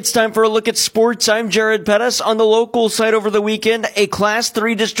It's time for a look at sports. I'm Jared Pettis. On the local side over the weekend, a Class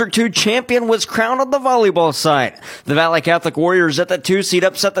 3 District 2 champion was crowned on the volleyball side. The Valley Catholic Warriors at the 2 seed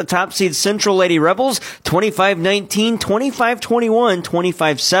upset the top seed Central Lady Rebels 25-19, 25-21,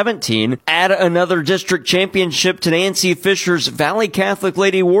 25-17. Add another district championship to Nancy Fisher's Valley Catholic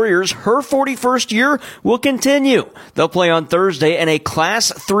Lady Warriors. Her 41st year will continue. They'll play on Thursday in a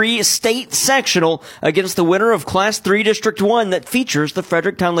Class 3 state sectional against the winner of Class 3 District 1 that features the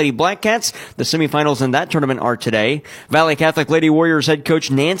Fredericktown Lady Black Cats. The semifinals in that tournament are today. Valley Catholic Lady Warriors head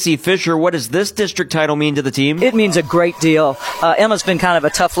coach Nancy Fisher, what does this district title mean to the team? It means a great deal. Emma's been kind of a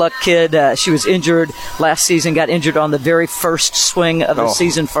tough luck kid. She was injured last season, got injured on the very first swing of the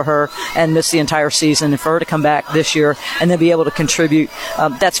season for her and missed the entire season. And for her to come back this year and then be able to contribute,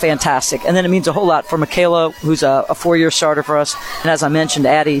 that's fantastic. And then it means a whole lot for Michaela, who's a 4-year starter for us. And as I mentioned,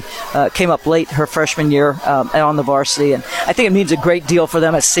 Addie came up late her freshman year on the varsity. And I think it means a great deal for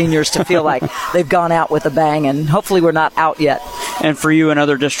them as seniors to feel like they've gone out with a bang, and hopefully we're not out yet. And for you,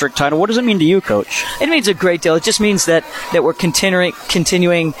 another district title, what does it mean to you, Coach? It means a great deal. It just means that we're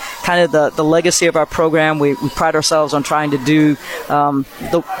continuing kind of the legacy of our program. We pride ourselves on trying to do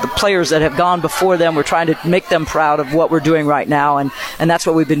the players that have gone before them. We're trying to make them proud of what we're doing right now, and that's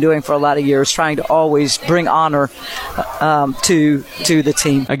what we've been doing for a lot of years, trying to always bring honor to the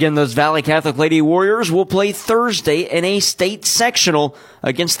team. Again, those Valley Catholic Lady Warriors will play Thursday in a state sectional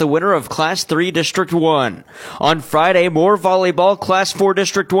against the winner of Class 3 District 1. On Friday, more volleyball. Class 4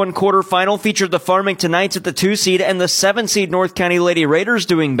 District 1 quarterfinal featured the Farmington Knights at the 2 seed and the 7 seed North County Lady Raiders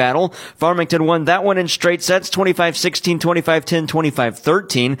doing battle. Farmington won that one in straight sets, 25-16, 25-10,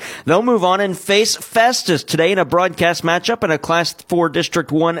 25-13. They'll move on and face Festus today in a broadcast matchup in a Class 4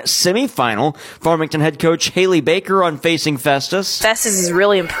 District 1 semifinal. Farmington head coach Haley Baker on facing Festus. Festus has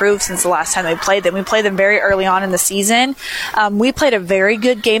really improved since the last time we played them. We played them very early on in the season. We played a very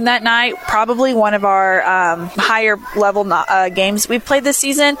good game that night, probably one of our higher level games we've played this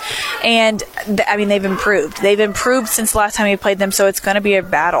season, and they've improved. They've improved since the last time we played them, so it's going to be a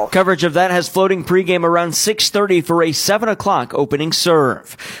battle. Coverage of that has floating pregame around 6:30 for a 7 o'clock opening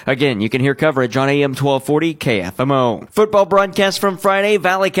serve. Again, you can hear coverage on AM 1240 KFMO. Football broadcast from Friday,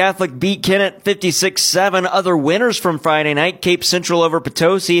 Valley Catholic beat Kennett 56-7. Other winners from Friday night, Cape Central over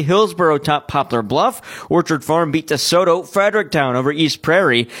Potosi, Hillsboro top Poplar Bluff, Orchard Farm beat DeSoto, Fredericktown over East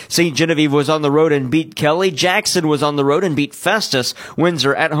Prairie, St. Genevieve was on the road and beat Kelly, Jackson was on the road and beat Festus,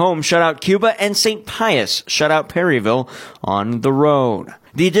 Windsor at home shut out Cuba, and St. Pius shut out Perryville on the road.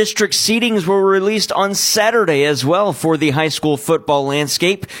 The district seedings were released on Saturday as well for the high school football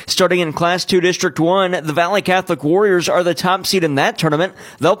landscape. Starting in Class 2 District 1, the Valley Catholic Warriors are the top seed in that tournament.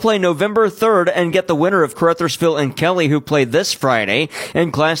 They'll play November 3rd and get the winner of Caruthersville and Kelly, who played this Friday.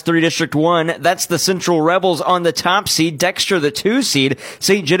 In Class 3 District 1, that's the Central Rebels on the top seed, Dexter the 2 seed,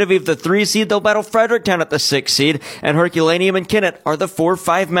 St. Genevieve the 3 seed, they'll battle Fredericktown at the 6 seed, and Herculaneum and Kennett are the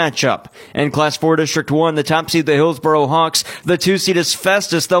 4-5 matchup. In Class 4 District 1, the top seed, the Hillsboro Hawks, the 2 seed is Festus.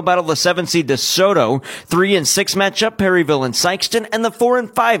 They'll battle the 7 seed DeSoto. 3 and 6 matchup, Perryville and Sykeston, and the 4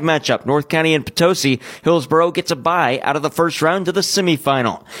 and 5 matchup, North County and Potosi. Hillsboro gets a bye out of the first round to the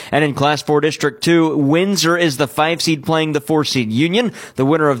semifinal. And in Class 4 District 2, Windsor is the 5 seed playing the 4 seed Union. The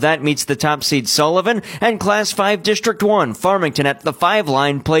winner of that meets the top seed Sullivan. And Class 5 District 1, Farmington at the 5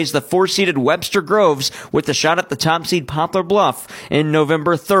 line plays the 4 seeded Webster Groves with the shot at the top seed Poplar Bluff in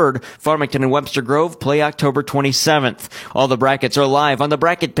November 3rd. Farmington and Webster Grove play October 27th. All the brackets are live on the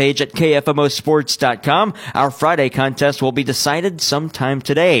bracket page at KFMOsports.com. Our Friday contest will be decided sometime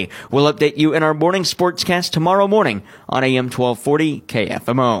today. We'll update you in our morning sportscast tomorrow morning on AM 1240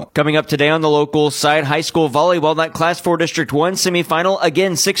 KFMO. Coming up today on the local side, high school volleyball, that Class 4 District 1 semifinal.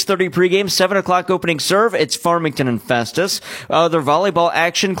 Again, 6:30 pregame, 7 o'clock opening serve. It's Farmington and Festus. Other volleyball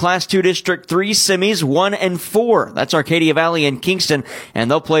action, Class 2 District 3 semis 1 and 4. That's Arcadia Valley and Kingston,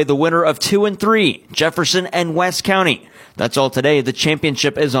 and they'll play the winner of 2 and 3, Jefferson and West County. That's all today. The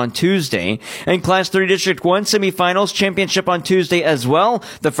championship is on Tuesday. And Class 3 District 1 semifinals, championship on Tuesday as well.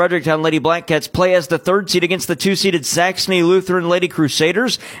 The Fredericktown Lady Black Cats play as the 3rd seed against the 2-seeded Saxony Lutheran Lady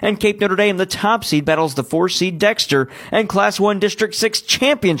Crusaders. And Cape Notre Dame, the top seed, battles the 4-seed Dexter. And Class 1 District 6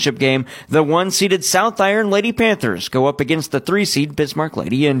 championship game, the 1-seeded South Iron Lady Panthers go up against the 3-seed Bismarck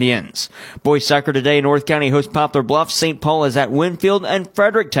Lady Indians. Boys soccer today, North County hosts Poplar Bluff, St. Paul is at Winfield, and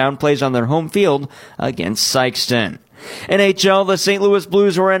Fredericktown plays on their home field against Sykeston. NHL, the St. Louis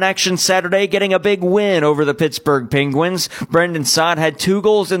Blues were in action Saturday, getting a big win over the Pittsburgh Penguins. Brendan Saad had 2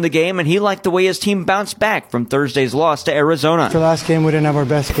 goals in the game, and he liked the way his team bounced back from Thursday's loss to Arizona. For last game, we didn't have our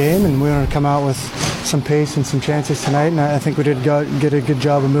best game, and we wanted to come out with some pace and some chances tonight, and I think we did get a good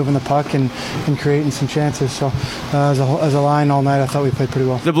job of moving the puck and creating some chances. So as a line all night, I thought we played pretty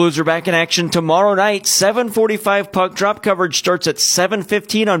well. The Blues are back in action tomorrow night. 7:45 puck drop. Coverage starts at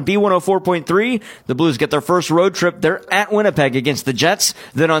 7:15 on B104.3. The Blues get their first road trip. They're at Winnipeg against the Jets.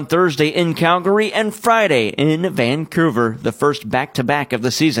 Then on Thursday in Calgary and Friday in Vancouver. The first back-to-back of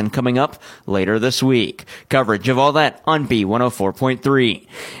the season coming up later this week. Coverage of all that on B104.3.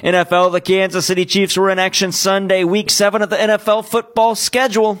 NFL, the Kansas City Chiefs were in action Sunday, week 7 of the NFL football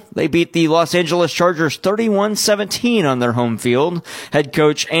schedule. They beat the Los Angeles Chargers 31-17 on their home field. Head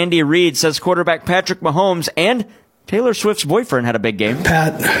coach Andy Reid says quarterback Patrick Mahomes and Taylor Swift's boyfriend had a big game.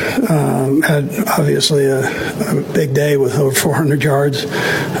 Pat had obviously a big day with over 400 yards.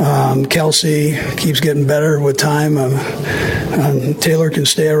 Kelsey keeps getting better with time. Taylor can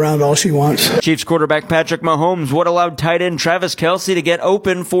stay around all she wants. Chiefs quarterback Patrick Mahomes would allowed tight end Travis Kelsey to get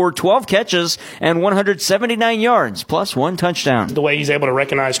open for 12 catches and 179 yards, plus 1 touchdown. The way he's able to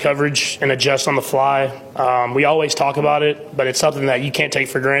recognize coverage and adjust on the fly, we always talk about it, but it's something that you can't take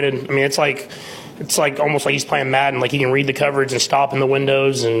for granted. I mean, it's like almost like he's playing Madden. Like he can read the coverage and stop in the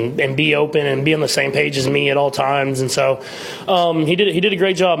windows and be open and be on the same page as me at all times. And so he did a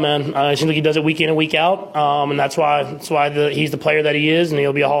great job, man. It seems like he does it week in and week out, and that's why he's the player that he is, and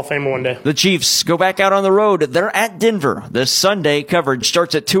he'll be a Hall of Famer one day. The Chiefs go back out on the road. They're at Denver this Sunday. Coverage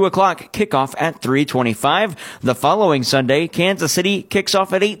starts at 2 o'clock. Kickoff at 3:25. The following Sunday, Kansas City kicks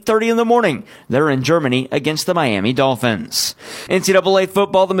off at 8:30 in the morning. They're in Germany against the Miami Dolphins. NCAA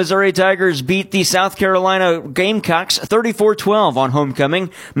football, the Missouri Tigers beat the South Carolina Gamecocks 34-12 on homecoming.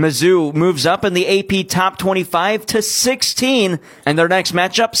 Mizzou moves up in the AP Top 25 to 16. And their next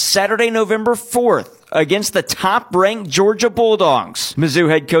matchup, Saturday, November 4th. Against the top-ranked Georgia Bulldogs. Mizzou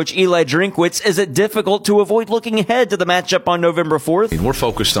head coach Eli Drinkwitz, is it difficult to avoid looking ahead to the matchup on November 4th? We're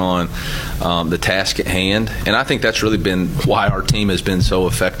focused on the task at hand, and I think that's really been why our team has been so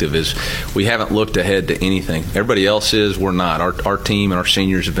effective is we haven't looked ahead to anything. Everybody else is, we're not. Our team and our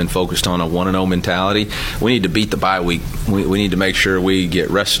seniors have been focused on a 1-0 mentality. We need to beat the bye week. We need to make sure we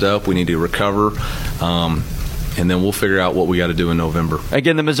get rested up. We need to recover. And then we'll figure out what we got to do in November.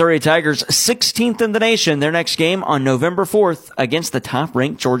 Again, the Missouri Tigers, 16th in the nation. Their next game on November 4th against the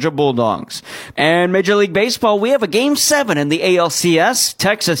top-ranked Georgia Bulldogs. And Major League Baseball, we have a Game 7 in the ALCS.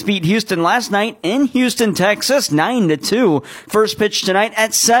 Texas beat Houston last night in Houston, Texas, 9-2. First pitch tonight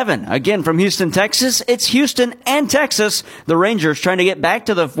at 7. Again, from Houston, Texas, it's Houston and Texas. The Rangers trying to get back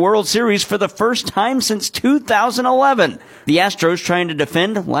to the World Series for the first time since 2011. The Astros trying to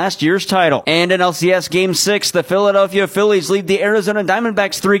defend last year's title. And in LCS Game 6, the Philadelphia Phillies lead the Arizona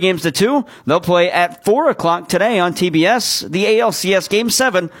Diamondbacks 3-2. They'll play at 4 o'clock today on TBS. The ALCS Game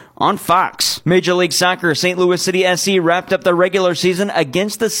 7 on Fox. Major League Soccer, St. Louis City SC wrapped up the regular season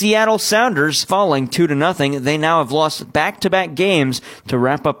against the Seattle Sounders, falling 2-0. They now have lost back-to-back games to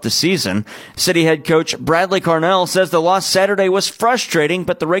wrap up the season. City head coach Bradley Carnell says the loss Saturday was frustrating,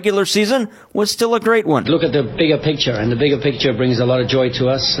 but the regular season was still a great one. Look at the bigger picture, and the bigger picture brings a lot of joy to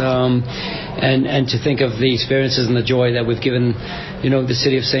us. And to think of the experiences and the joy that we've given, the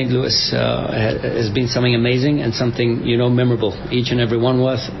city of St. Louis has been something amazing and something, memorable. Each and every one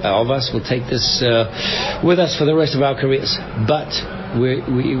of us will take this with us for the rest of our careers. But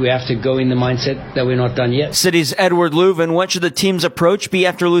we have to go in the mindset that we're not done yet. City's Edward Leuven, what should the team's approach be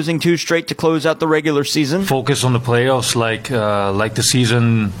after losing 2 straight to close out the regular season? Focus on the playoffs, like the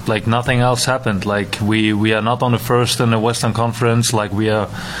season, like nothing else happened. Like we are not on the first in the Western Conference. Like we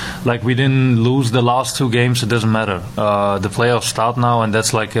didn't lose the last 2 games. It doesn't matter. The playoffs start now, and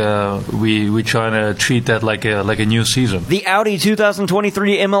that's like we trying to treat that like a new season. The Audi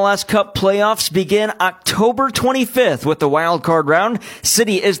 2023 MLS Cup playoffs begin October 25th with the wild card round.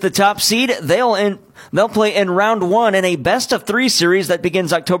 City is the top seed. They'll play in round 1 in a best-of-3 series that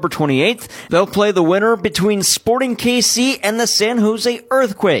begins October 28th. They'll play the winner between Sporting KC and the San Jose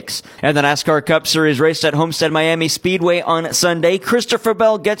Earthquakes. And the NASCAR Cup Series race at Homestead Miami Speedway on Sunday. Christopher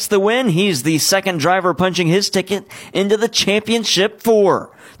Bell gets the win. He's the second driver punching his ticket into the Championship 4.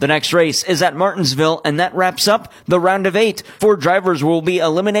 The next race is at Martinsville, and that wraps up the round of 8. 4 drivers will be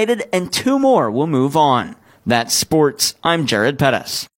eliminated, and 2 more will move on. That's sports. I'm Jared Pettis.